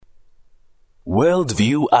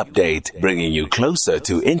Worldview Update, bringing you closer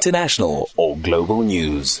to international or global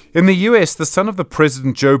news. In the US, the son of the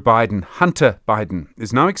president, Joe Biden, Hunter Biden,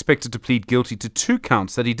 is now expected to plead guilty to 2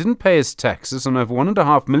 counts that he didn't pay his taxes on over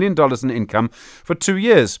 $1.5 million in income for 2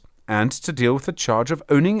 years, and to deal with the charge of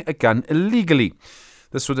owning a gun illegally.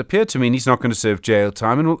 This would appear to mean he's not going to serve jail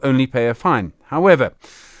time and will only pay a fine. However,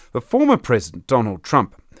 the former president, Donald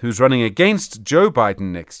Trump, who's running against Joe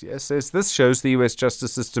Biden next year, says this shows the U.S.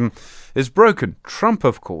 justice system is broken. Trump,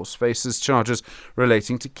 of course, faces charges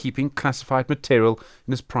relating to keeping classified material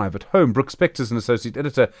in his private home. Brooks Spector is an associate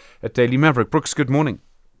editor at Daily Maverick. Brooks, good morning.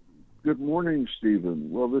 Good morning, Stephen.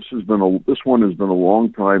 Well, this one has been a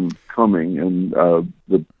long time coming, and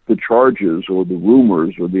the charges or the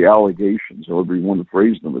rumors or the allegations, however you want to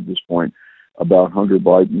phrase them at this point, about Hunter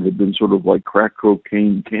Biden have been sort of like crack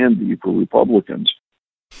cocaine candy for Republicans.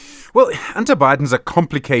 Well, Hunter Biden's a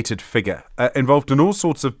complicated figure, involved in all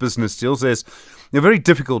sorts of business deals. There's a very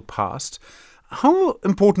difficult past. How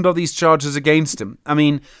important are these charges against him? I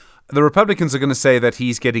mean, the Republicans are going to say that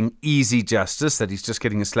he's getting easy justice, that he's just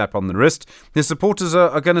getting a slap on the wrist. His supporters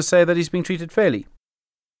are going to say that he's being treated fairly.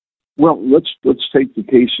 Well, let's take the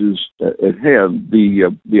cases at hand.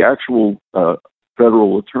 The actual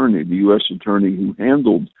federal attorney, the U.S. attorney who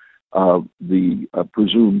handled the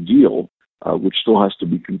presumed deal, which still has to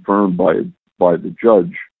be confirmed by the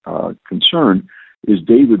judge concerned, is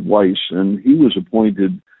David Weiss, and he was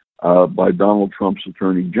appointed by Donald Trump's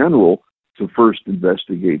attorney general to first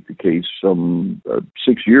investigate the case some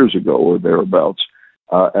 6 years ago or thereabouts,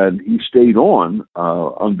 and he stayed on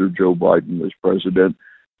under Joe Biden as president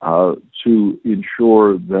to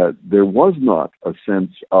ensure that there was not a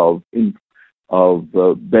sense of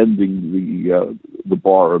bending the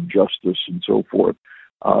bar of justice and so forth.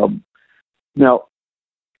 Now,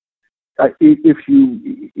 if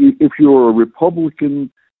you're a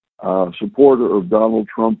Republican supporter of Donald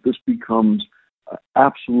Trump, this becomes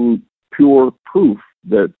absolute pure proof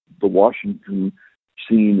that the Washington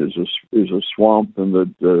scene is a swamp and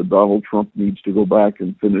that Donald Trump needs to go back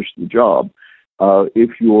and finish the job.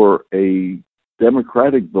 If you're a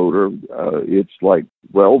Democratic voter, it's like,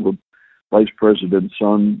 well, the vice president's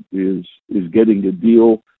son is getting a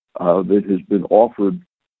deal that has been offered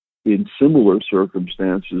in similar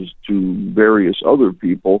circumstances to various other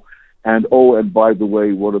people. And by the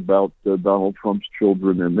way, what about Donald Trump's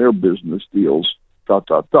children and their business deals, ... And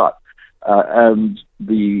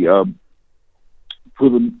for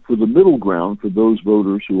the middle ground, for those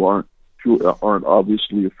voters who aren't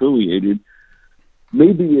obviously affiliated,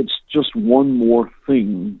 maybe it's just one more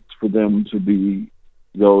thing for them to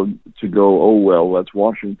go, oh, well, that's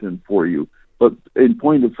Washington for you. But in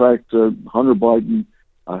point of fact, Hunter Biden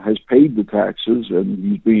has paid the taxes, and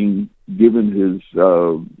he's being given his,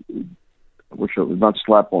 not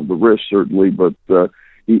slap on the wrist certainly, but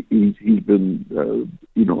he's been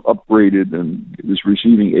upgraded and is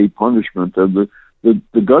receiving a punishment. And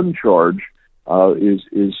the gun charge is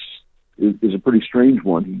a pretty strange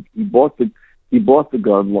one. He bought the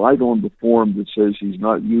gun, lied on the form that says he's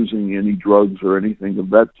not using any drugs or anything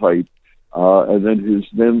of that type. And then his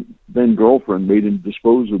then girlfriend made him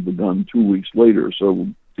dispose of the gun 2 weeks later. So,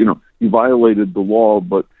 he violated the law,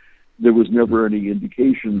 but there was never any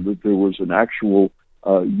indication that there was an actual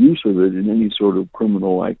use of it in any sort of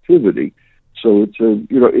criminal activity. So it's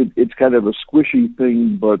kind of a squishy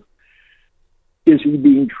thing, but is he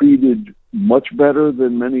being treated much better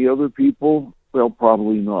than many other people? Well,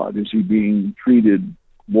 probably not. Is he being treated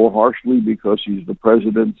more harshly because he's the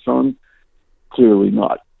president's son? Clearly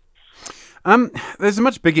not. There's a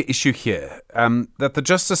much bigger issue here, that the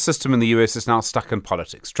justice system in the US is now stuck in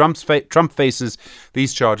politics. Trump faces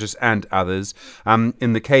these charges and others.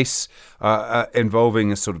 In the case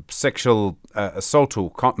involving a sort of sexual assault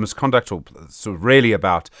or misconduct, or sort of really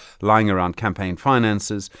about lying around campaign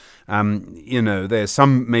finances, there's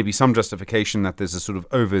maybe some justification that there's a sort of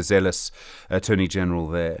overzealous attorney general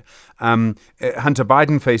there. Hunter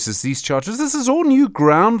Biden faces these charges. This is all new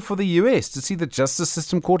ground for the US to see the justice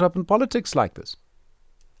system caught up in politics like this.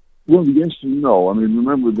 Well, yes and no. I mean,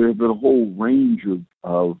 remember, there have been a whole range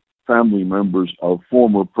of family members of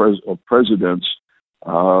former presidents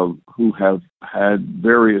who have had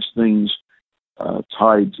various things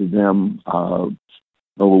tied to them.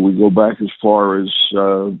 We go back as far as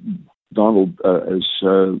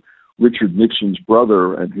Richard Nixon's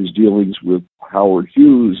brother and his dealings with Howard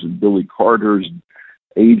Hughes and Billy Carter's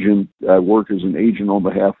work as an agent on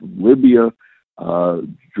behalf of Libya.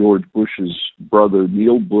 George Bush's brother,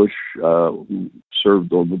 Neil Bush, who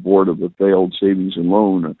served on the board of a failed savings and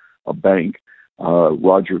loan, a bank,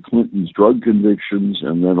 Roger Clinton's drug convictions,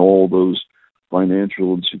 and then all those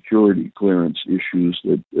financial and security clearance issues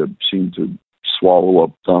that seem to swallow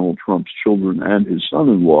up Donald Trump's children and his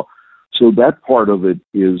son-in-law. So that part of it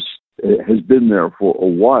has been there for a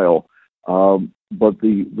while. But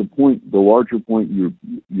the larger point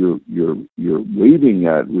you're waving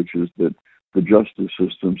at, which is that the justice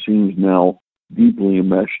system seems now deeply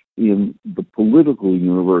enmeshed in the political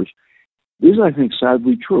universe, is, I think,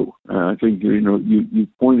 sadly true. I think you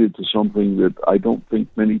pointed to something that I don't think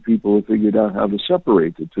many people have figured out how to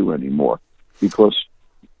separate the two anymore, because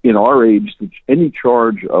in our age, any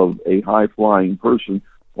charge of a high-flying person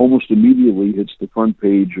almost immediately hits the front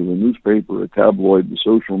page of a newspaper, a tabloid, the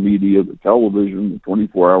social media, the television, the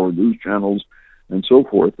 24-hour news channels, and so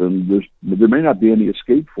forth. And there may not be any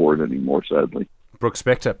escape for it anymore, sadly. Brooke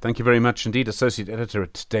Spector, thank you very much indeed. Associate Editor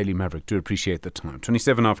at Daily Maverick. Do appreciate the time.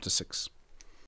 27 after 6.